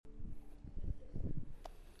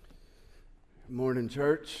Morning,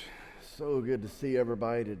 church. So good to see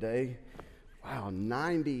everybody today. Wow,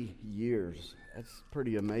 90 years. That's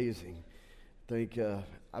pretty amazing. I think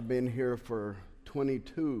I've been here for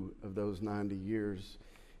 22 of those 90 years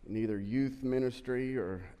in either youth ministry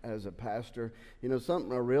or as a pastor. You know,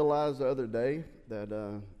 something I realized the other day that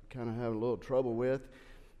kind of have a little trouble with.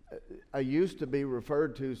 I used to be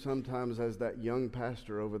referred to sometimes as that young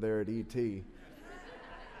pastor over there at ET.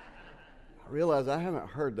 I realize I haven't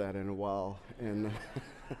heard that in a while, and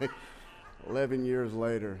 11 years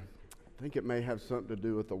later, I think it may have something to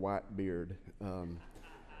do with the white beard.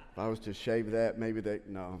 If I was to shave that, maybe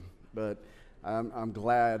no. But I'm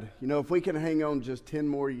glad. You know, if we can hang on just 10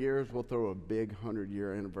 more years, we'll throw a big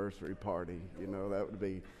 100-year anniversary party. You know,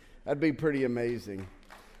 that'd be pretty amazing.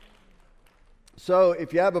 So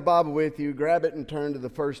if you have a Bible with you, grab it and turn to the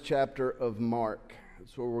first chapter of Mark.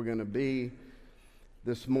 That's where we're going to be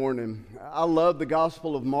this morning. I love the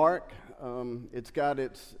Gospel of Mark. It's got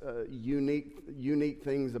its unique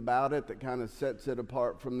things about it that kind of sets it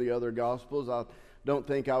apart from the other Gospels. I don't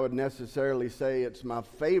think I would necessarily say it's my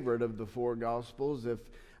favorite of the four Gospels. If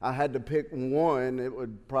I had to pick one, it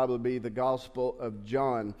would probably be the Gospel of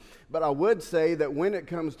John. But I would say that when it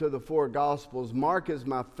comes to the four Gospels, Mark is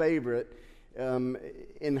my favorite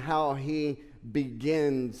in how he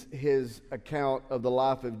begins his account of the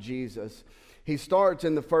life of Jesus. He starts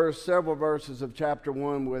in the first several verses of chapter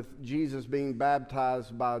 1 with Jesus being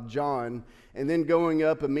baptized by John, and then going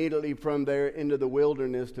up immediately from there into the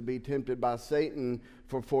wilderness to be tempted by Satan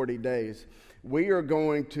for 40 days. We are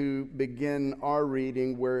going to begin our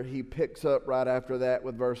reading where he picks up right after that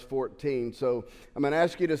with verse 14. So I'm going to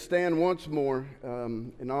ask you to stand once more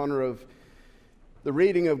in honor of the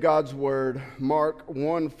reading of God's Word. Mark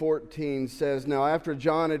 1:14 says, "Now after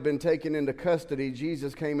John had been taken into custody,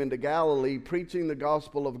 Jesus came into Galilee, preaching the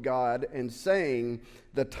gospel of God and saying,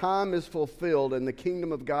 'The time is fulfilled and the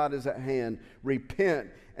kingdom of God is at hand.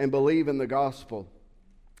 Repent and believe in the gospel.'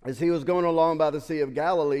 As he was going along by the Sea of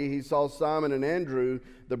Galilee, he saw Simon and Andrew,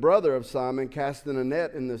 the brother of Simon, casting a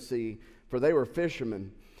net in the sea, for they were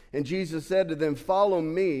fishermen. And Jesus said to them, 'Follow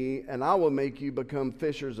me, and I will make you become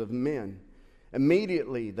fishers of men.'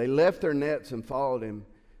 Immediately they left their nets and followed him.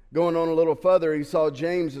 Going on a little further, he saw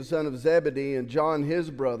James the son of Zebedee and John his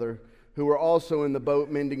brother, who were also in the boat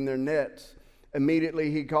mending their nets. Immediately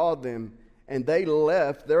he called them, and they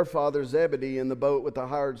left their father Zebedee in the boat with the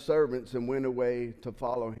hired servants and went away to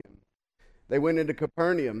follow him. They went into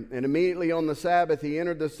Capernaum, and immediately on the Sabbath he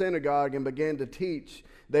entered the synagogue and began to teach.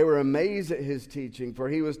 They were amazed at his teaching, for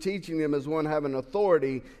he was teaching them as one having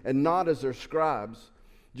authority and not as their scribes.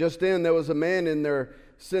 Just then there was a man in their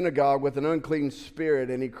synagogue with an unclean spirit,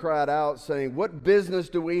 and he cried out, saying, 'What business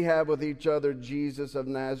do we have with each other, Jesus of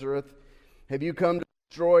Nazareth? Have you come to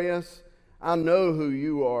destroy us? I know who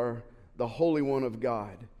you are, the Holy One of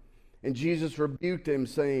God.' And Jesus rebuked him,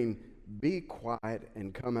 saying, 'Be quiet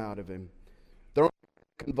and come out of him.' Throwing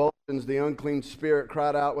convulsions, the unclean spirit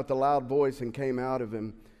cried out with a loud voice and came out of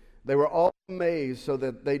him. They were all amazed, so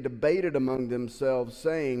that they debated among themselves,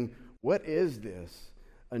 saying, 'What is this?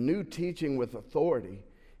 A new teaching with authority.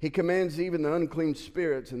 He commands even the unclean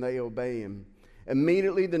spirits, and they obey him.'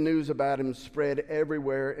 Immediately the news about him spread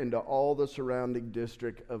everywhere into all the surrounding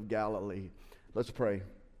district of Galilee." Let's pray.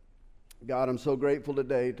 God, I'm so grateful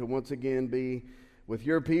today to once again be with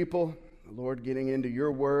your people, Lord, getting into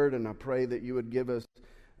your word, and I pray that you would give us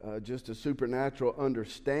just a supernatural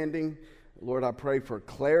understanding. Lord, I pray for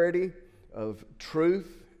clarity of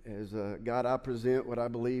truth. As God, I present what I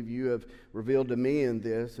believe you have revealed to me in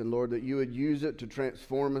this, and Lord, that you would use it to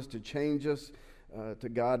transform us, to change us, to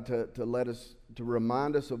God, to let us, to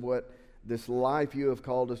remind us of what this life you have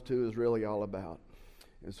called us to is really all about.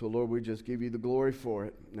 And so, Lord, we just give you the glory for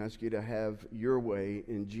it and ask you to have your way.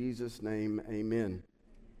 In Jesus' name, amen.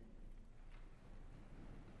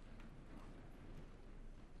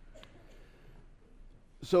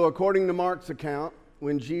 So according to Mark's account,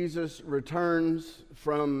 when Jesus returns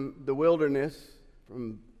from the wilderness,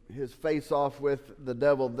 from his face-off with the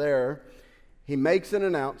devil there, he makes an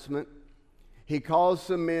announcement. He calls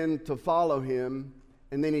some men to follow him,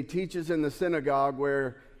 and then he teaches in the synagogue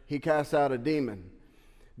where he casts out a demon.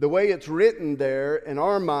 The way it's written there, in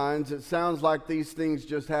our minds, it sounds like these things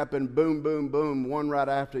just happen boom, boom, boom, one right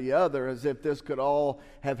after the other, as if this could all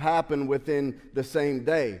have happened within the same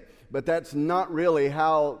day. But that's not really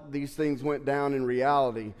how these things went down in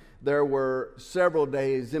reality. There were several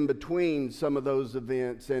days in between some of those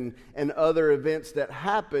events and other events that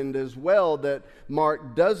happened as well that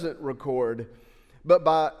Mark doesn't record. But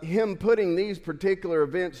by him putting these particular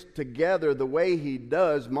events together the way he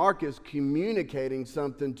does, Mark is communicating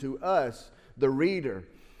something to us, the reader.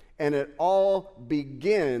 and it all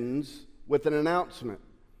begins with an announcement.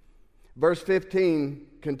 Verse 15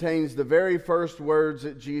 contains the very first words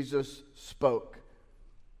that Jesus spoke.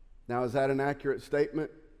 Now, is that an accurate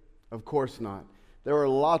statement? Of course not. There are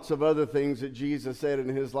lots of other things that Jesus said in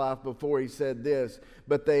his life before he said this,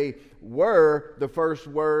 but they were the first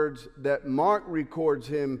words that Mark records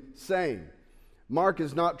him saying. Mark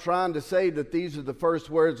is not trying to say that these are the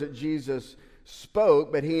first words that Jesus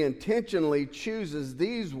spoke, but he intentionally chooses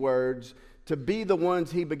these words to be the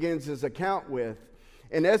ones he begins his account with.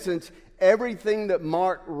 In essence, everything that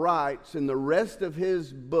Mark writes in the rest of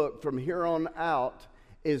his book from here on out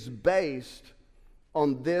is based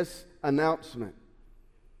on this announcement.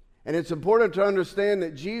 And it's important to understand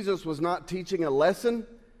that Jesus was not teaching a lesson.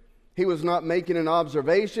 He was not making an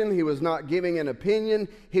observation. He was not giving an opinion.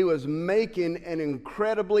 He was making an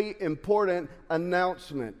incredibly important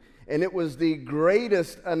announcement. And it was the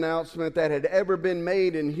greatest announcement that had ever been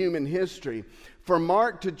made in human history. For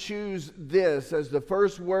Mark to choose this as the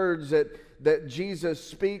first words that Jesus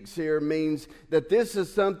speaks here means that this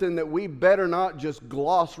is something that we better not just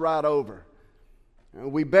gloss right over.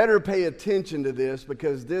 We better pay attention to this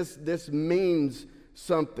because this means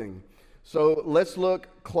something. So let's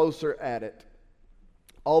look closer at it.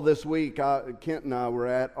 All this week, Kent and I were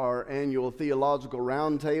at our annual theological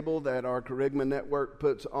roundtable that our Kerygma Network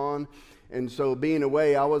puts on. And so being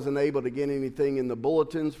away, I wasn't able to get anything in the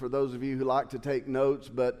bulletins for those of you who like to take notes,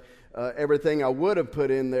 but everything I would have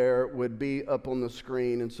put in there would be up on the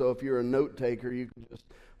screen. And so if you're a note taker, you can just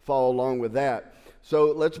follow along with that.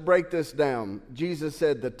 So let's break this down. Jesus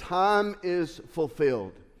said, the time is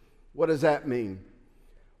fulfilled. What does that mean?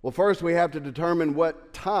 Well, first we have to determine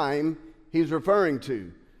what time he's referring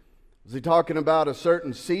to. Was he talking about a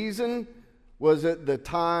certain season? Was it the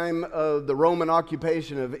time of the Roman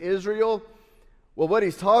occupation of Israel? Well, what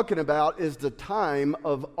he's talking about is the time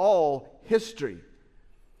of all history.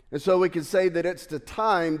 And so we can say that it's the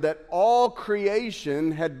time that all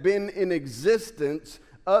creation had been in existence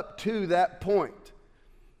up to that point.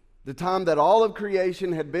 The time that all of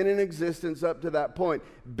creation had been in existence up to that point.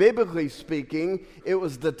 Biblically speaking, it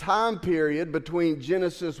was the time period between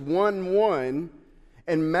Genesis 1:1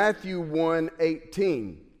 and Matthew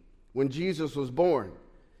 1:18 when Jesus was born.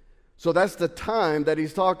 So that's the time that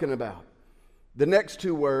he's talking about. The next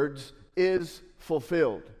two words is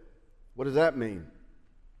fulfilled. What does that mean?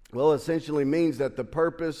 Well, it essentially means that the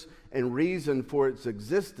purpose and reason for its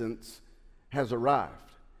existence has arrived.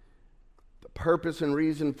 The purpose and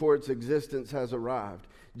reason for its existence has arrived.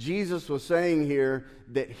 Jesus was saying here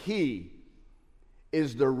that he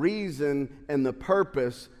is the reason and the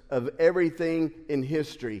purpose of everything in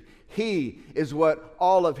history. He is what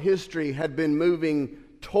all of history had been moving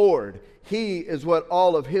toward. He is what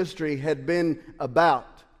all of history had been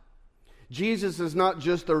about. Jesus is not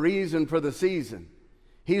just the reason for the season.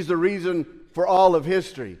 He's the reason for all of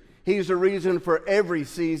history. He's the reason for every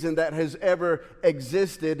season that has ever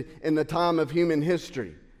existed in the time of human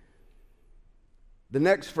history. The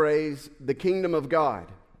next phrase, the kingdom of God.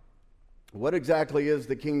 What exactly is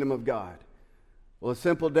the kingdom of God? Well, a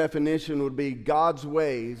simple definition would be God's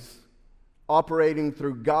ways operating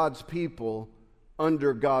through God's people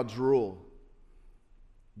under God's rule.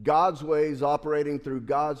 God's ways operating through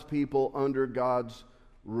God's people under God's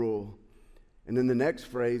rule. And then the next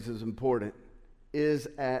phrase is important, is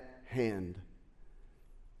at hand.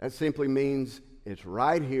 That simply means it's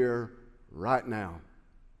right here, right now.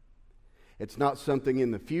 It's not something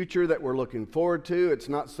in the future that we're looking forward to. It's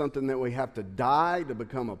not something that we have to die to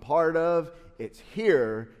become a part of. It's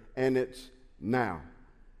here and it's now.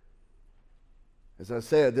 As I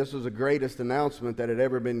said, this was the greatest announcement that had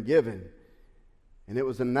ever been given. And it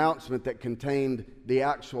was an announcement that contained the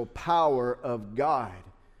actual power of God.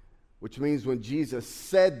 Which means when Jesus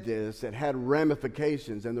said this, it had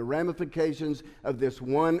ramifications. And the ramifications of this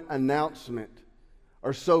one announcement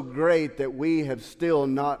are so great that we have still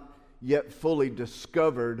not yet fully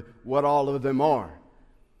discovered what all of them are.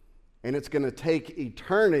 And it's going to take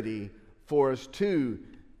eternity for us to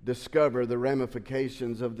discover the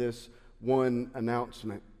ramifications of this one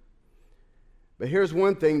announcement. But here's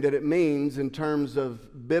one thing that it means in terms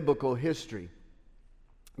of biblical history.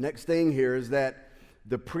 Next thing here is that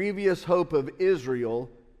the previous hope of Israel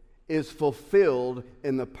is fulfilled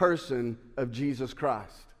in the person of Jesus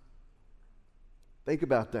Christ. Think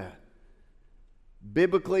about that.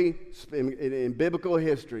 Biblically, in biblical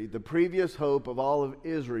history, the previous hope of all of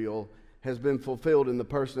Israel has been fulfilled in the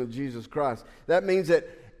person of Jesus Christ. That means that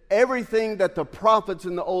everything that the prophets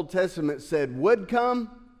in the Old Testament said would come,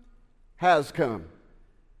 has come.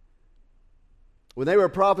 When they were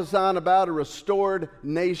prophesying about a restored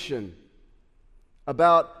nation,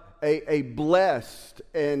 about a blessed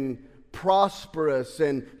and prosperous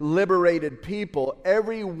and liberated people.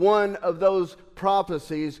 Every one of those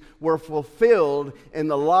prophecies were fulfilled in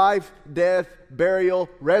the life, death, burial,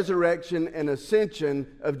 resurrection, and ascension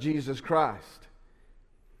of Jesus Christ.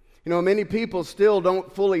 You know, many people still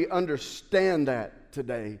don't fully understand that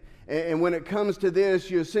today. And when it comes to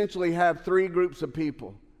this, you essentially have three groups of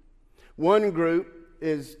people. One group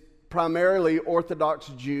is primarily Orthodox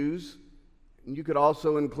Jews. You could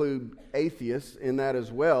also include atheists in that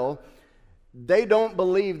as well. They don't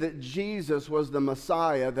believe that Jesus was the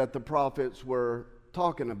Messiah that the prophets were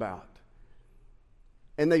talking about.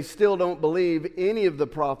 And they still don't believe any of the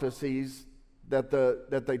prophecies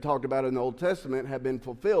that they talked about in the Old Testament have been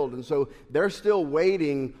fulfilled. And so they're still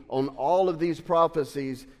waiting on all of these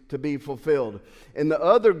prophecies to be fulfilled. And the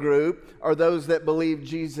other group are those that believe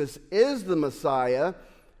Jesus is the Messiah,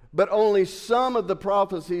 but only some of the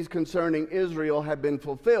prophecies concerning Israel have been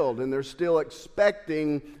fulfilled, and they're still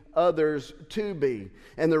expecting others to be.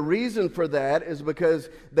 And the reason for that is because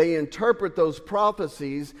they interpret those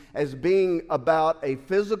prophecies as being about a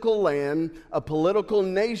physical land, a political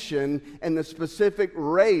nation, and the specific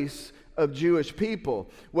race of Jewish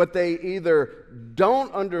people. What they either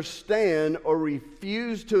don't understand or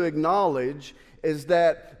refuse to acknowledge is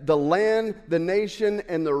that the land, the nation,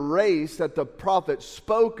 and the race that the prophet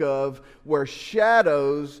spoke of were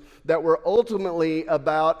shadows that were ultimately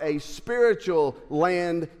about a spiritual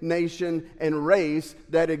land, nation, and race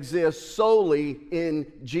that exists solely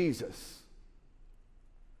in Jesus.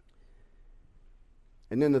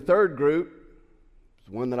 And then the third group,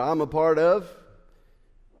 one that I'm a part of,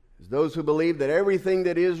 is those who believe that everything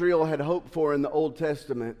that Israel had hoped for in the Old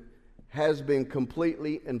Testament has been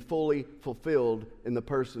completely and fully fulfilled in the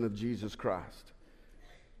person of Jesus Christ.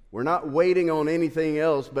 We're not waiting on anything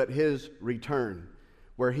else but His return,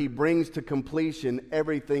 where He brings to completion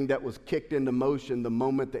everything that was kicked into motion the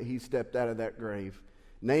moment that He stepped out of that grave.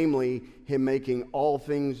 Namely, Him making all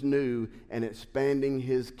things new and expanding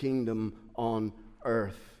His kingdom on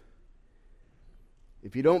earth.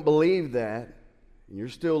 If you don't believe that, and you're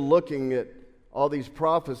still looking at all these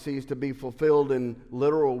prophecies to be fulfilled in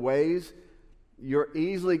literal ways, you're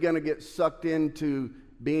easily going to get sucked into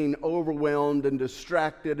being overwhelmed and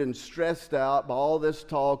distracted and stressed out by all this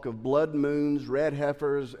talk of blood moons, red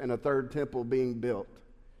heifers, and a third temple being built.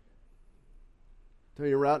 I'll tell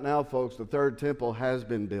you right now, folks, the third temple has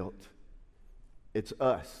been built. It's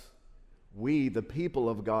us. We, the people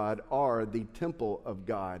of God, are the temple of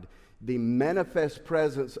God. The manifest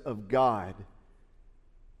presence of God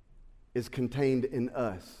is contained in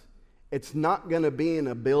us. It's not going to be in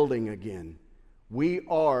a building again. We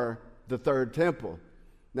are the third temple.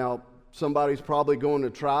 Now, somebody's probably going to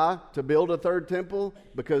try to build a third temple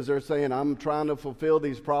because they're saying, I'm trying to fulfill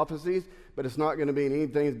these prophecies, but it's not going to be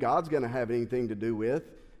anything God's going to have anything to do with.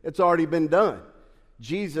 It's already been done.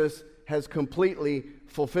 Jesus has completely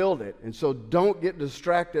fulfilled it. And so don't get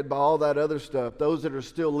distracted by all that other stuff. Those that are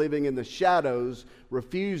still living in the shadows,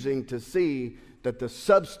 refusing to see that the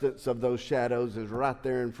substance of those shadows is right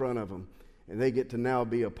there in front of them, and they get to now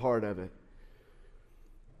be a part of it.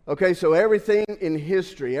 Okay, so everything in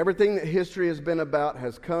history, everything that history has been about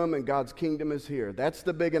has come, and God's kingdom is here. That's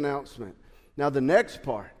the big announcement. Now the next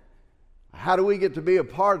part, how do we get to be a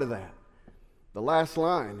part of that? The last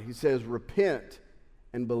line, he says, repent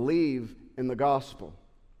and believe in the gospel.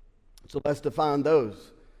 So let's define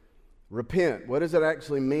those. Repent. What does it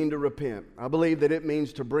actually mean to repent? I believe that it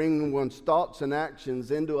means to bring one's thoughts and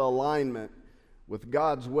actions into alignment with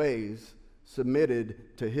God's ways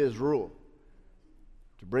submitted to His rule.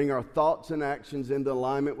 To bring our thoughts and actions into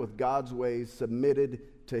alignment with God's ways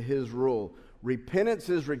submitted to His rule. Repentance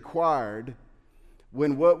is required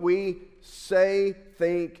when what we say,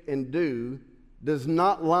 think, and do does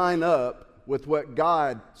not line up with what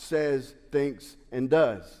God says, thinks, and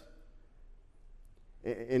does.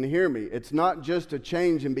 And hear me, it's not just a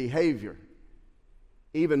change in behavior.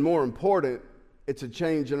 Even more important, it's a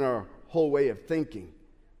change in our whole way of thinking.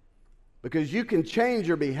 Because you can change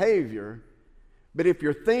your behavior, but if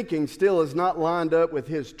your thinking still is not lined up with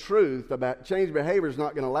His truth about change, behavior is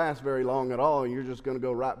not going to last very long at all, and you're just going to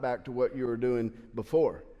go right back to what you were doing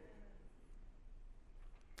before.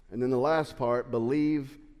 And then the last part,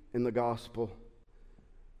 believe in the gospel.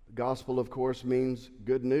 The gospel, of course, means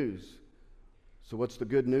good news. So what's the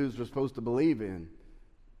good news we're supposed to believe in?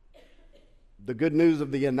 The good news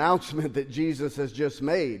of the announcement that Jesus has just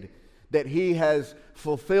made, that He has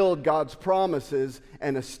fulfilled God's promises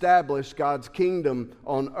and established God's kingdom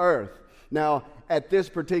on earth. Now, at this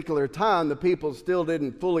particular time, the people still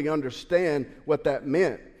didn't fully understand what that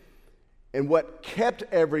meant. And what kept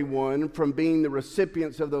everyone from being the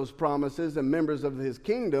recipients of those promises and members of his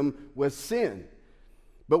kingdom was sin.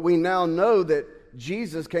 But we now know that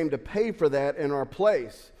Jesus came to pay for that in our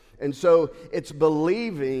place. And so it's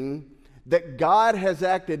believing that God has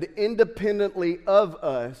acted independently of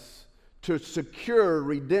us to secure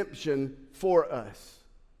redemption for us.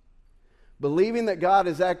 Believing that God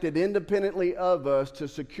has acted independently of us to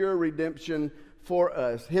secure redemption for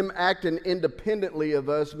us. Him acting independently of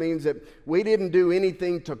us means that we didn't do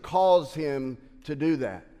anything to cause him to do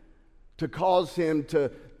that, to cause him to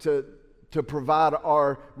provide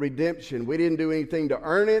our redemption. We didn't do anything to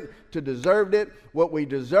earn it, to deserve it. What we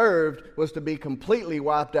deserved was to be completely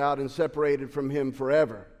wiped out and separated from him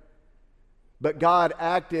forever. But God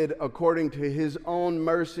acted according to his own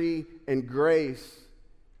mercy and grace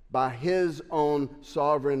by his own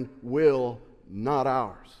sovereign will, not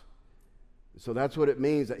ours. So that's what it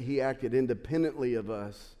means that he acted independently of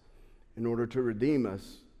us in order to redeem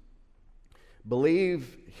us.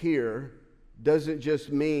 Believe here doesn't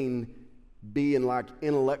just mean be in like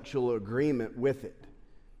intellectual agreement with it.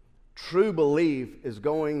 True belief is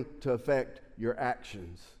going to affect your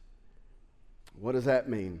actions. What does that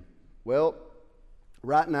mean? Well,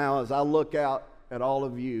 right now as I look out at all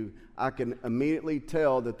of you, I can immediately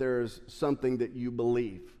tell that there's something that you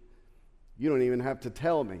believe. You don't even have to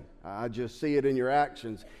tell me. I just see it in your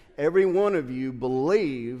actions. Every one of you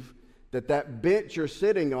believe that that bench you're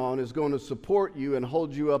sitting on is going to support you and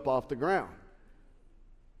hold you up off the ground.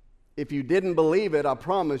 If you didn't believe it, I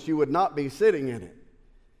promise you would not be sitting in it.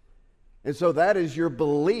 And so that is your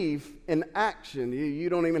belief in action. You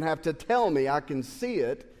don't even have to tell me. I can see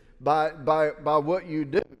it by what you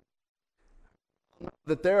do.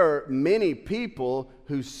 That there are many people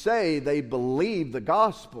who say they believe the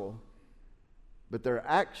gospel, but their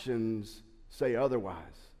actions say otherwise.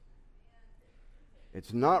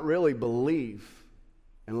 It's not really belief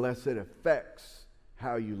unless it affects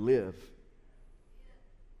how you live.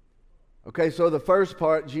 Okay, so the first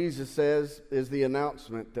part, Jesus says, is the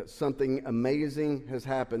announcement that something amazing has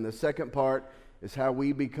happened. The second part is how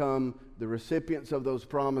we become the recipients of those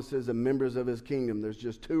promises and members of his kingdom. There's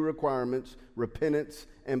just two requirements: repentance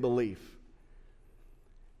and belief.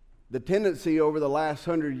 The tendency over the last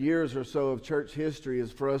 100 years or so of church history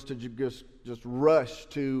is for us to just rush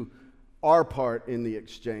to our part in the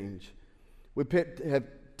exchange. We have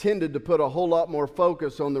tended to put a whole lot more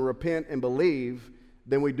focus on the repent and believe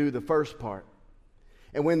than we do the first part.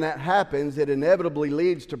 And when that happens, it inevitably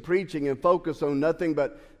leads to preaching and focus on nothing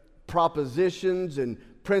but propositions and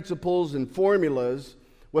principles and formulas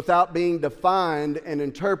without being defined and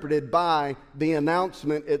interpreted by the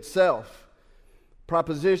announcement itself.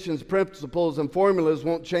 Propositions, principles, and formulas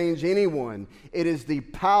won't change anyone. It is the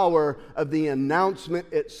power of the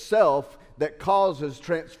announcement itself that causes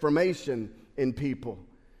transformation in people.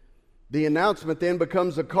 The announcement then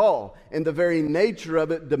becomes a call, and the very nature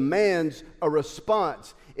of it demands a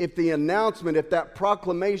response. If the announcement, if that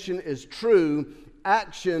proclamation is true,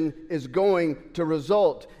 action is going to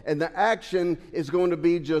result. And the action is going to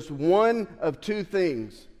be just one of two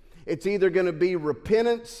things. It's either going to be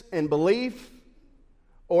repentance and belief,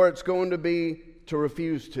 or it's going to be to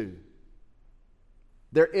refuse to.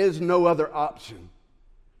 There is no other option.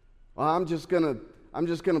 Well, I'm just going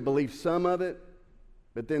to believe some of it,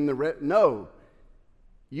 but then the rest. No.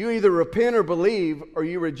 You either repent or believe, or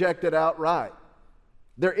you reject it outright.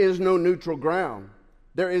 There is no neutral ground.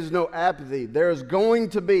 There is no apathy. There is going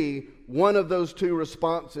to be one of those two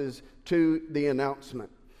responses to the announcement.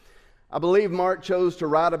 I believe Mark chose to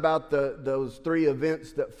write about those three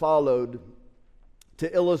events that followed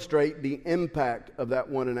to illustrate the impact of that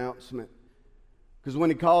one announcement. Because when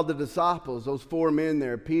he called the disciples, those four men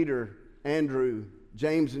there, Peter, Andrew,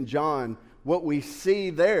 James, and John, what we see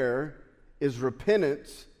there is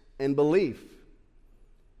repentance and belief.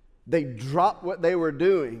 They dropped what they were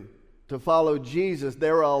doing to follow Jesus. They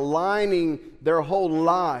were aligning their whole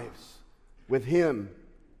lives with him.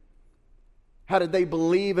 How did they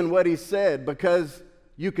believe in what he said? Because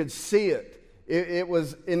you could see it. It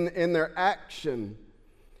was in their action.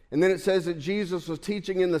 And then it says that Jesus was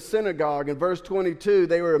teaching in the synagogue. In verse 22,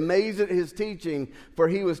 they were amazed at his teaching, for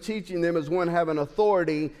he was teaching them as one having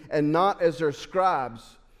authority and not as their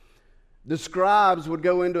scribes. The scribes would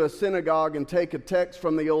go into a synagogue and take a text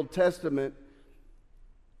from the Old Testament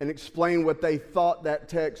and explain what they thought that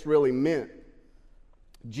text really meant.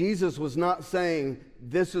 Jesus was not saying,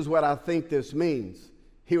 this is what I think this means.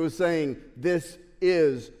 He was saying, this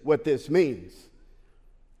is what this means.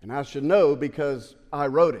 And I should know because I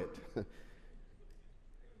wrote it.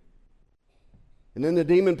 And then the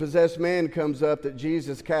demon-possessed man comes up that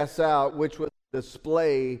Jesus casts out, which was a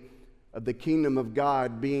display of the kingdom of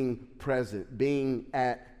God being present, being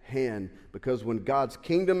at hand. Because when God's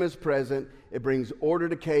kingdom is present, it brings order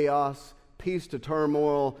to chaos, peace to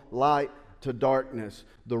turmoil, light to darkness.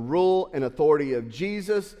 The rule and authority of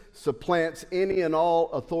Jesus supplants any and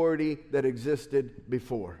all authority that existed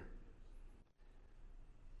before.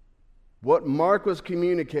 What Mark was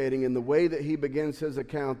communicating in the way that he begins his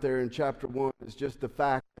account there in chapter 1 is just the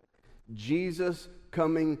fact that Jesus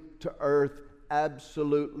coming to earth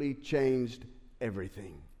absolutely changed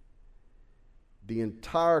everything. The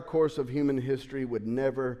entire course of human history would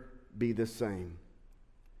never be the same.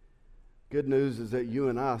 Good news is that you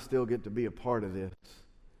and I still get to be a part of this.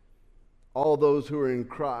 All those who are in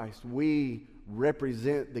Christ, we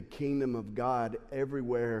represent the kingdom of God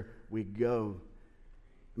everywhere we go.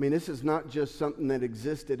 I mean, this is not just something that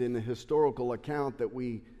existed in the historical account that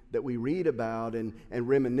we read about and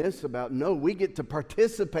reminisce about. No, we get to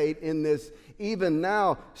participate in this even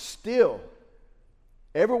now still.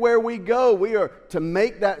 Everywhere we go, we are to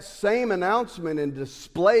make that same announcement and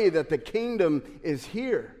display that the kingdom is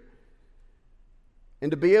here.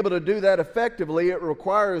 And to be able to do that effectively, it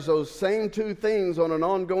requires those same two things on an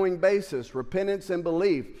ongoing basis, repentance and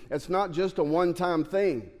belief. It's not just a one-time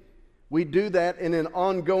thing. We do that in an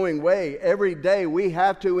ongoing way. Every day we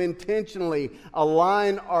have to intentionally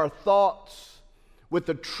align our thoughts with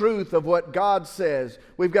the truth of what God says.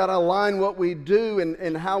 We've got to align what we do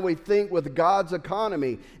and how we think with God's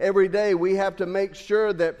economy. Every day we have to make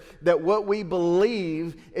sure that what we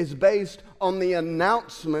believe is based on the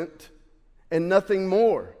announcement and nothing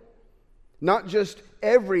more. Not just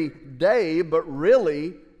every day, but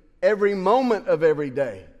really every moment of every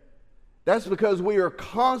day. That's because we are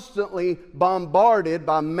constantly bombarded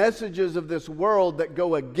by messages of this world that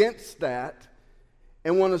go against that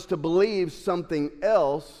and want us to believe something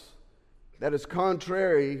else that is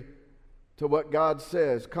contrary to what God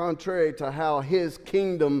says, contrary to how His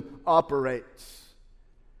kingdom operates.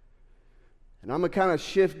 And I'm going to kind of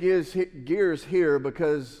shift gears here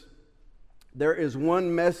because there is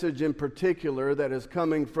one message in particular that is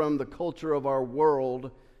coming from the culture of our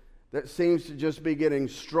world that seems to just be getting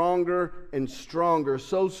stronger and stronger,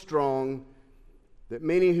 so strong that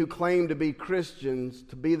many who claim to be Christians,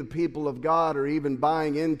 to be the people of God, are even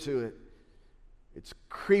buying into it. It's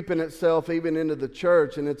creeping itself even into the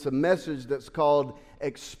church, and it's a message that's called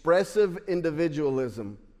expressive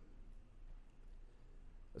individualism.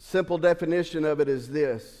 A simple definition of it is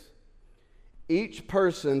this: each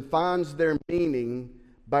person finds their meaning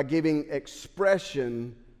by giving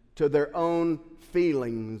expression to their own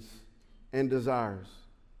feelings and desires.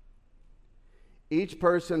 Each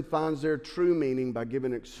person finds their true meaning by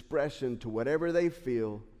giving expression to whatever they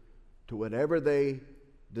feel, to whatever they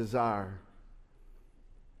desire.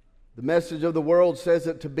 The message of the world says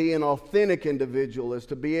that to be an authentic individual is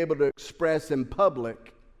to be able to express in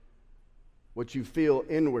public what you feel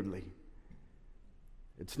inwardly.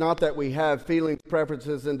 It's not that we have feelings,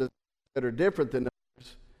 preferences, and desires that are different than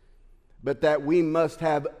others, but that we must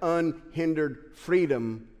have unhindered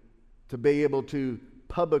freedom to be able to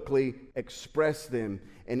publicly express them.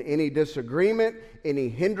 And any disagreement, any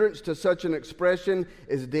hindrance to such an expression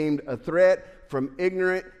is deemed a threat from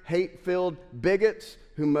ignorant, hate-filled bigots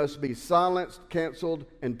who must be silenced, canceled,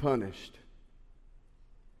 and punished.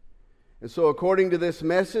 And so according to this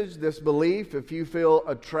message, this belief, if you feel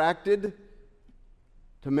attracted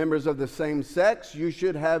to members of the same sex, you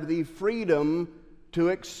should have the freedom to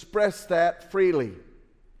express that freely.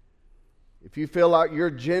 If you feel like your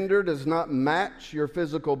gender does not match your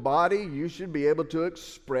physical body, you should be able to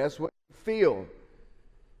express what you feel.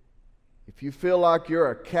 If you feel like you're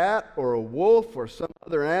a cat or a wolf or some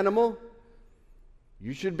other animal,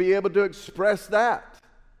 you should be able to express that.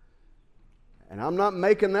 And I'm not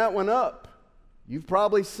making that one up. You've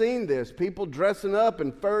probably seen this. People dressing up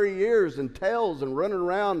in furry ears and tails and running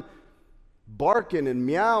around barking and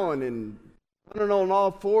meowing and running on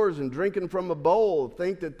all fours and drinking from a bowl,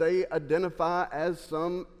 think that they identify as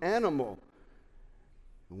some animal.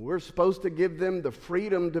 And we're supposed to give them the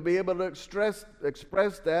freedom to be able to express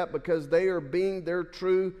that because they are being their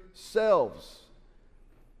true selves.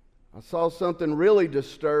 I saw something really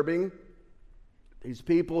disturbing. These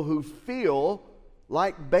people who feel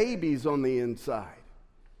like babies on the inside.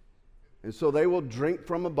 And so they will drink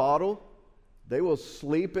from a bottle. They will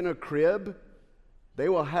sleep in a crib. They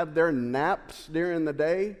will have their naps during the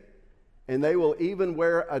day, and they will even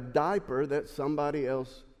wear a diaper that somebody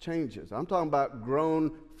else changes. I'm talking about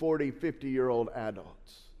grown 40, 50-year-old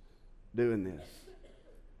adults doing this.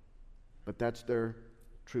 But that's their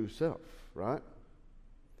true self, right?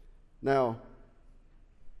 Now,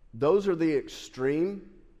 those are the extreme.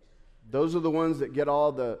 Those are the ones that get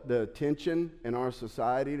all the attention in our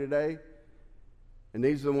society today. And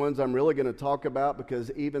these are the ones I'm really going to talk about,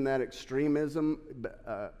 because even that extremism,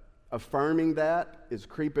 affirming that, is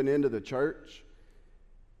creeping into the church.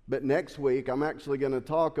 But next week, I'm actually going to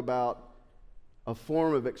talk about a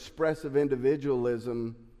form of expressive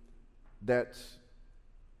individualism that's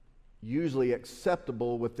usually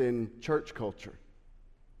acceptable within church culture,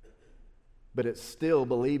 but it's still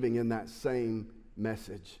believing in that same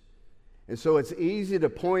message. And so it's easy to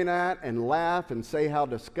point at and laugh and say how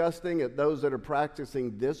disgusting at those that are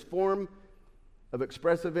practicing this form of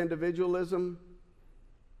expressive individualism.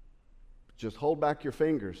 Just hold back your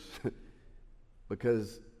fingers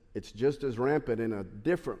because it's just as rampant in a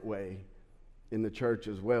different way in the church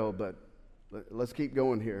as well. But let's keep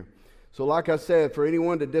going here. So like I said, for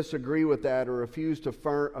anyone to disagree with that or refuse to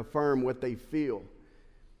affirm what they feel,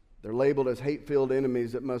 they're labeled as hate-filled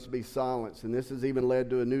enemies that must be silenced. And this has even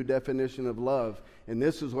led to a new definition of love. And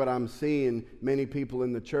this is what I'm seeing many people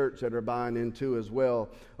in the church that are buying into as well.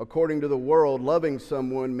 According to the world, loving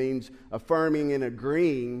someone means affirming and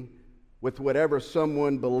agreeing with whatever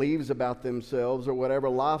someone believes about themselves or whatever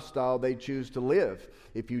lifestyle they choose to live.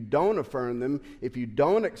 If you don't affirm them, if you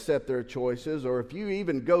don't accept their choices, or if you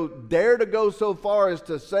even dare to go so far as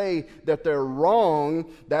to say that they're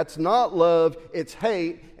wrong, that's not love, it's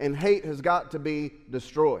hate, and hate has got to be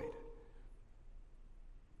destroyed.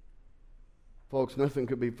 Folks, nothing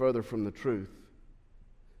could be further from the truth.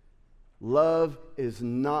 Love is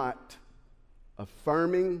not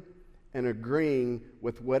affirming and agreeing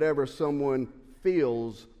with whatever someone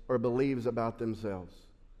feels or believes about themselves.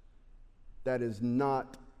 That is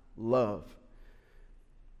not love.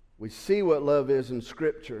 We see what love is in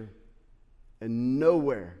Scripture, and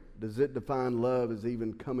nowhere does it define love as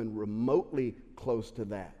even coming remotely close to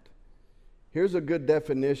that. Here's a good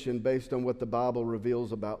definition based on what the Bible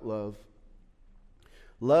reveals about love.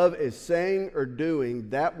 Love is saying or doing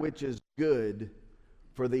that which is good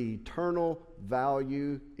for the eternal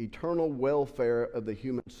value, eternal welfare of the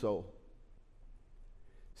human soul.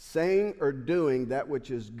 Saying or doing that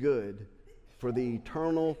which is good for the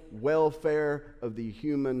eternal welfare of the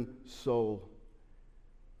human soul.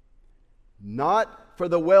 Not for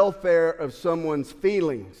the welfare of someone's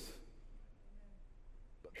feelings,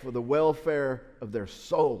 but for the welfare of their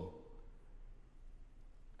soul.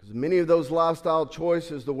 Because many of those lifestyle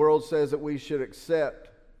choices the world says that we should accept,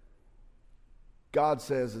 God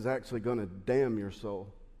says is actually going to damn your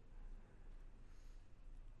soul.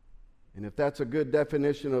 And if that's a good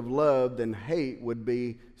definition of love, then hate would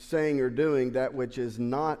be saying or doing that which is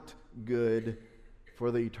not good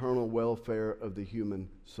for the eternal welfare of the human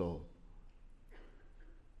soul.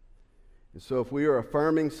 And so if we are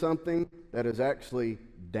affirming something that is actually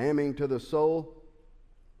damning to the soul,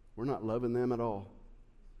 we're not loving them at all.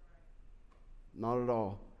 Not at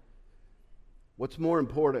all. What's more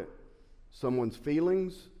important? Someone's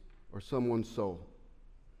feelings or someone's soul?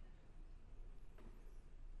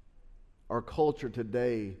 Our culture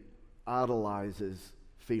today idolizes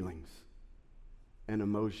feelings and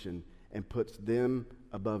emotion and puts them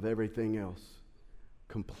above everything else,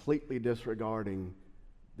 completely disregarding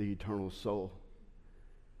the eternal soul.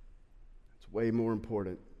 It's way more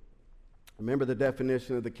important. Remember the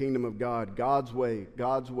definition of the kingdom of God: God's way,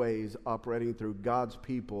 God's ways, operating through God's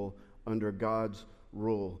people under God's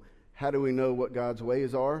rule. How do we know what God's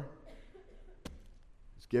ways are?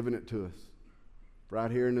 He's given it to us right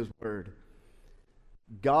here in His Word.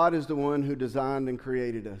 God is the one who designed and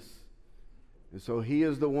created us. And so He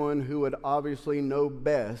is the one who would obviously know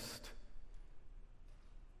best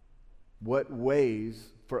what ways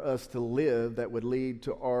for us to live that would lead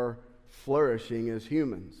to our flourishing as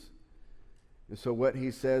humans. And so what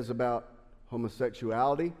He says about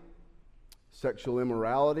homosexuality, sexual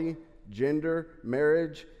immorality, gender,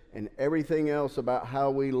 marriage, and everything else about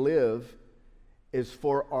how we live is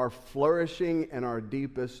for our flourishing and our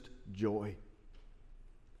deepest joy.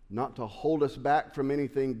 Not to hold us back from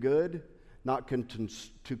anything good, not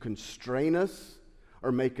to constrain us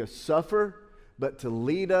or make us suffer, but to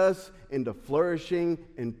lead us into flourishing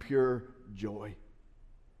and pure joy.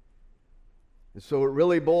 And so it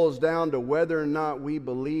really boils down to whether or not we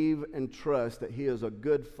believe and trust that He is a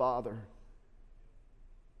good Father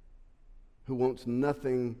who wants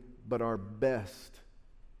nothing but our best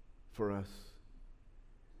for us.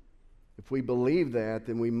 If we believe that,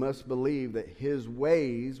 then we must believe that His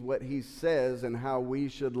ways, what He says, and how we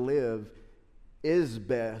should live is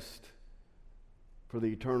best for the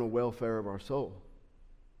eternal welfare of our soul.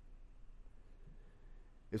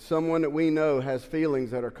 If someone that we know has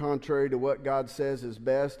feelings that are contrary to what God says is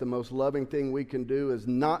best, the most loving thing we can do is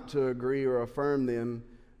not to agree or affirm them,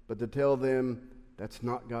 but to tell them that's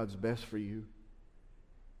not God's best for you.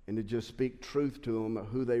 And to just speak truth to them of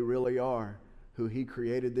who they really are, who He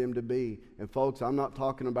created them to be. And folks, I'm not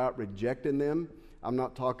talking about rejecting them. I'm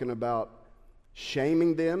not talking about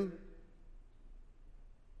shaming them.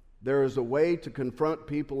 There is a way to confront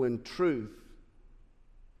people in truth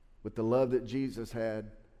with the love that Jesus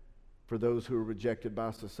had for those who are rejected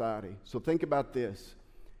by society. So think about this.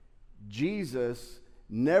 Jesus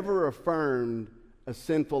never affirmed a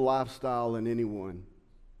sinful lifestyle in anyone,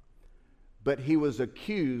 but He was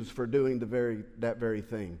accused for doing that very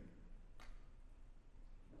thing.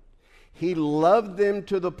 He loved them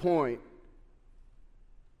to the point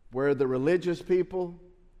where the religious people,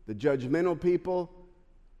 the judgmental people,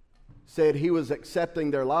 said He was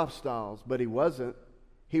accepting their lifestyles, but He wasn't.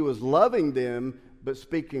 He was loving them, but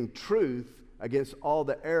speaking truth against all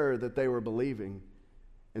the error that they were believing.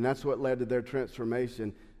 And that's what led to their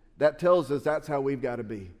transformation. That tells us that's how we've got to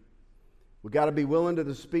be. We've got to be willing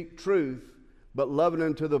to speak truth, but loving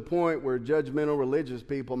them to the point where judgmental religious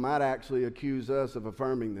people might actually accuse us of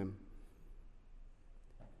affirming them.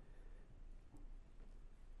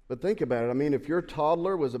 But think about it. I mean, if your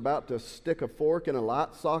toddler was about to stick a fork in a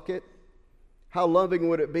light socket, how loving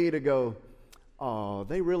would it be to go, oh,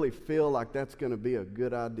 they really feel like that's going to be a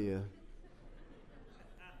good idea.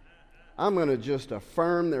 I'm going to just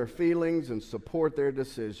affirm their feelings and support their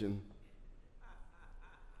decision.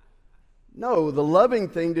 No, the loving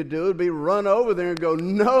thing to do would be run over there and go,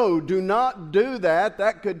 no, do not do that.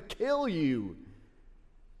 That could kill you.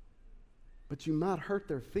 But you might hurt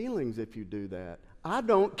their feelings if you do that. I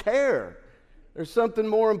don't care. There's something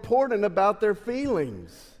more important about their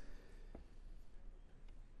feelings.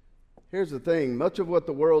 Here's the thing. Much of what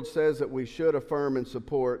the world says that we should affirm and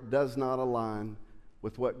support does not align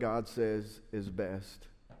with what God says is best.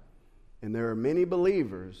 And there are many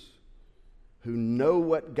believers who know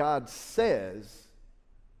what God says,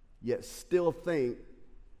 yet still think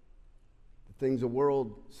the things the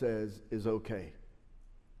world says is okay.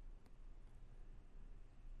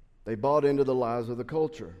 They bought into the lies of the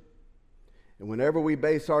culture. And whenever we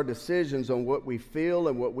base our decisions on what we feel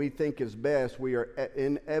and what we think is best, we are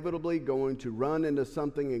inevitably going to run into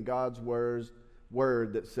something in God's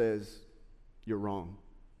word that says you're wrong.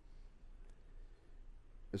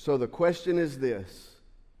 And so the question is this.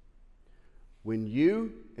 When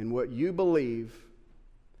you and what you believe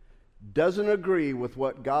doesn't agree with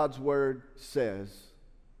what God's word says,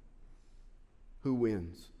 who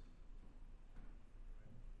wins?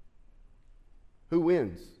 Who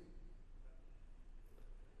wins?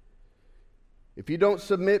 If you don't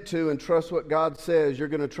submit to and trust what God says, you're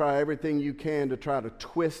going to try everything you can to try to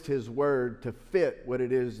twist His word to fit what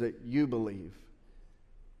it is that you believe.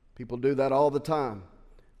 People do that all the time.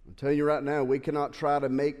 I'm telling you right now, we cannot try to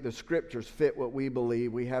make the Scriptures fit what we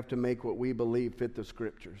believe. We have to make what we believe fit the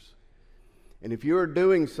Scriptures. And if you are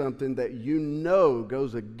doing something that you know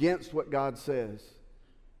goes against what God says,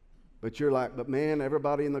 but you're like, but man,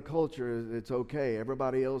 everybody in the culture, it's okay.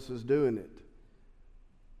 Everybody else is doing it.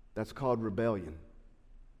 That's called rebellion.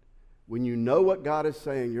 When you know what God is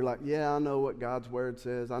saying, you're like, yeah, I know what God's word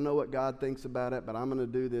says. I know what God thinks about it, but I'm going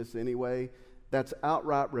to do this anyway. That's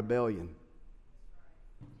outright rebellion.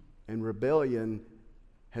 And rebellion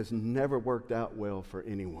has never worked out well for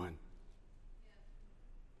anyone.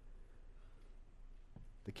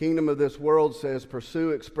 The kingdom of this world says, pursue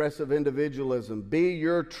expressive individualism. Be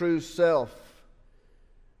your true self.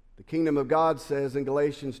 The kingdom of God says in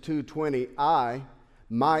Galatians 2:20,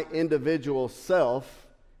 my individual self,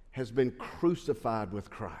 has been crucified with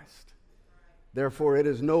Christ. Therefore, it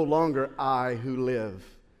is no longer I who live,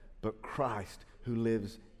 but Christ who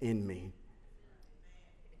lives in me.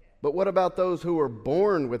 But what about those who are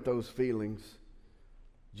born with those feelings?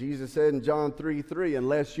 Jesus said in John 3:3,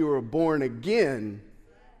 unless you are born again,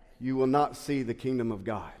 you will not see the kingdom of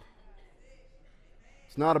God.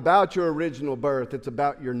 It's not about your original birth. It's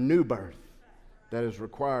about your new birth that is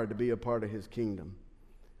required to be a part of His kingdom.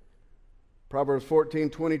 Proverbs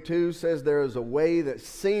 14:22 says there is a way that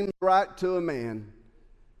seems right to a man,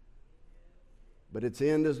 but its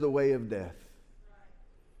end is the way of death.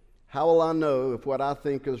 How will I know if what I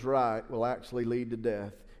think is right will actually lead to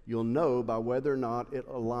death? You'll know by whether or not it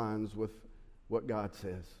aligns with what God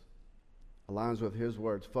says. Aligns with His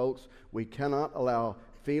words. Folks, we cannot allow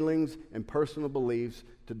feelings and personal beliefs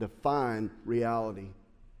to define reality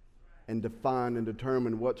and define and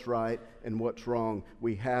determine what's right and what's wrong.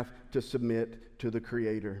 We have to submit to the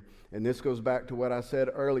Creator. And this goes back to what I said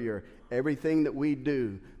earlier. Everything that we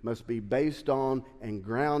do must be based on and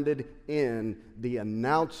grounded in the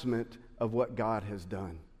announcement of what God has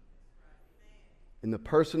done. In the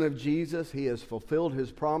person of Jesus, he has fulfilled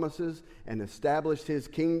his promises and established his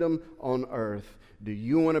kingdom on earth. Do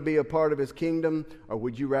you want to be a part of his kingdom, or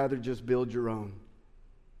would you rather just build your own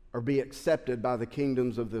or be accepted by the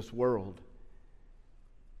kingdoms of this world?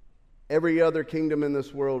 Every other kingdom in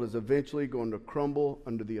this world is eventually going to crumble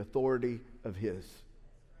under the authority of his.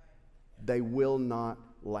 They will not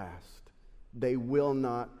last. They will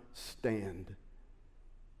not stand.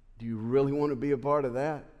 Do you really want to be a part of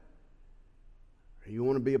that? Or you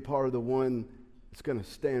want to be a part of the one that's going to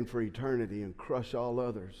stand for eternity and crush all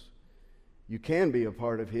others? You can be a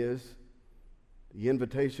part of his. The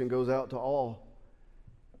invitation goes out to all.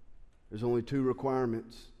 There's only two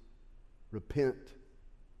requirements: repent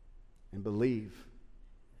and believe.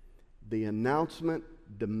 The announcement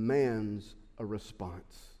demands a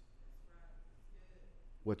response.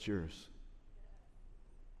 What's yours?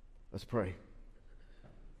 Let's pray.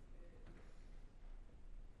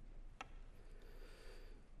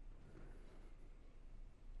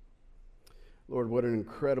 Lord, what an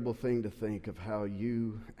incredible thing to think of how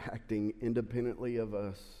you, acting independently of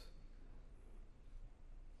us,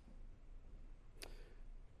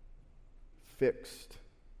 fixed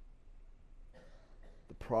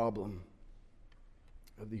the problem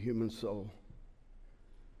of the human soul.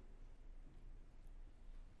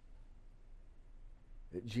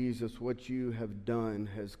 That Jesus, what you have done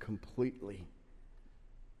has completely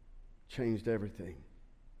changed everything.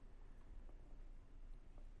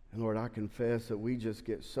 And Lord, I confess that we just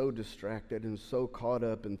get so distracted and so caught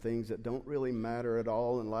up in things that don't really matter at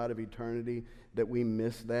all in light of eternity that we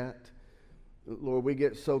miss that. Lord, we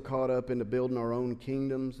get so caught up into building our own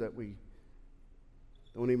kingdoms that we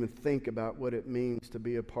don't even think about what it means to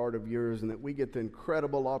be a part of yours, and that we get the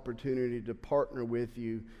incredible opportunity to partner with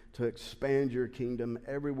you to expand your kingdom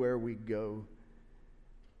everywhere we go.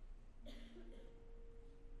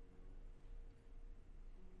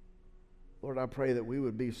 Lord, I pray that we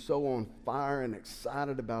would be so on fire and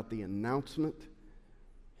excited about the announcement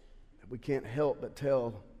that we can't help but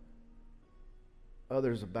tell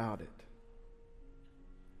others about it.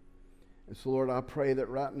 And so, Lord, I pray that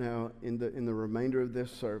right now in the remainder of this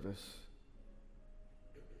service,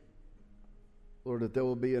 Lord, that there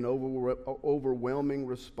will be an overwhelming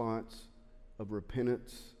response of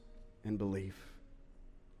repentance and belief.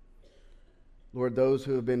 Lord, those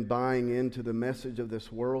who have been buying into the message of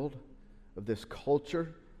this world, of this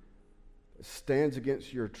culture that stands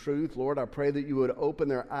against your truth, Lord, I pray that you would open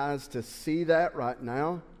their eyes to see that right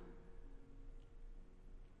now.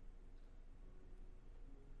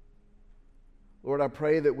 Lord, I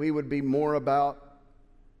pray that we would be more about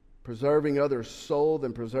preserving others' soul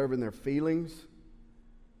than preserving their feelings.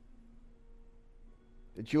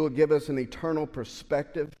 That you will give us an eternal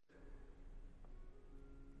perspective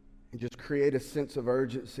and just create a sense of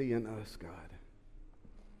urgency in us, God.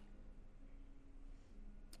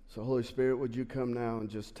 So, Holy Spirit, would you come now and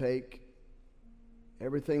just take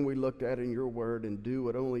everything we looked at in your word and do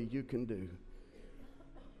what only you can do.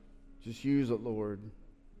 Just use it, Lord,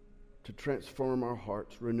 to transform our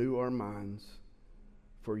hearts, renew our minds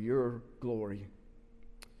for your glory.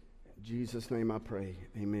 In Jesus' name I pray.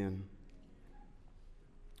 Amen.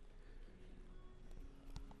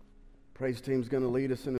 Praise team's going to lead us in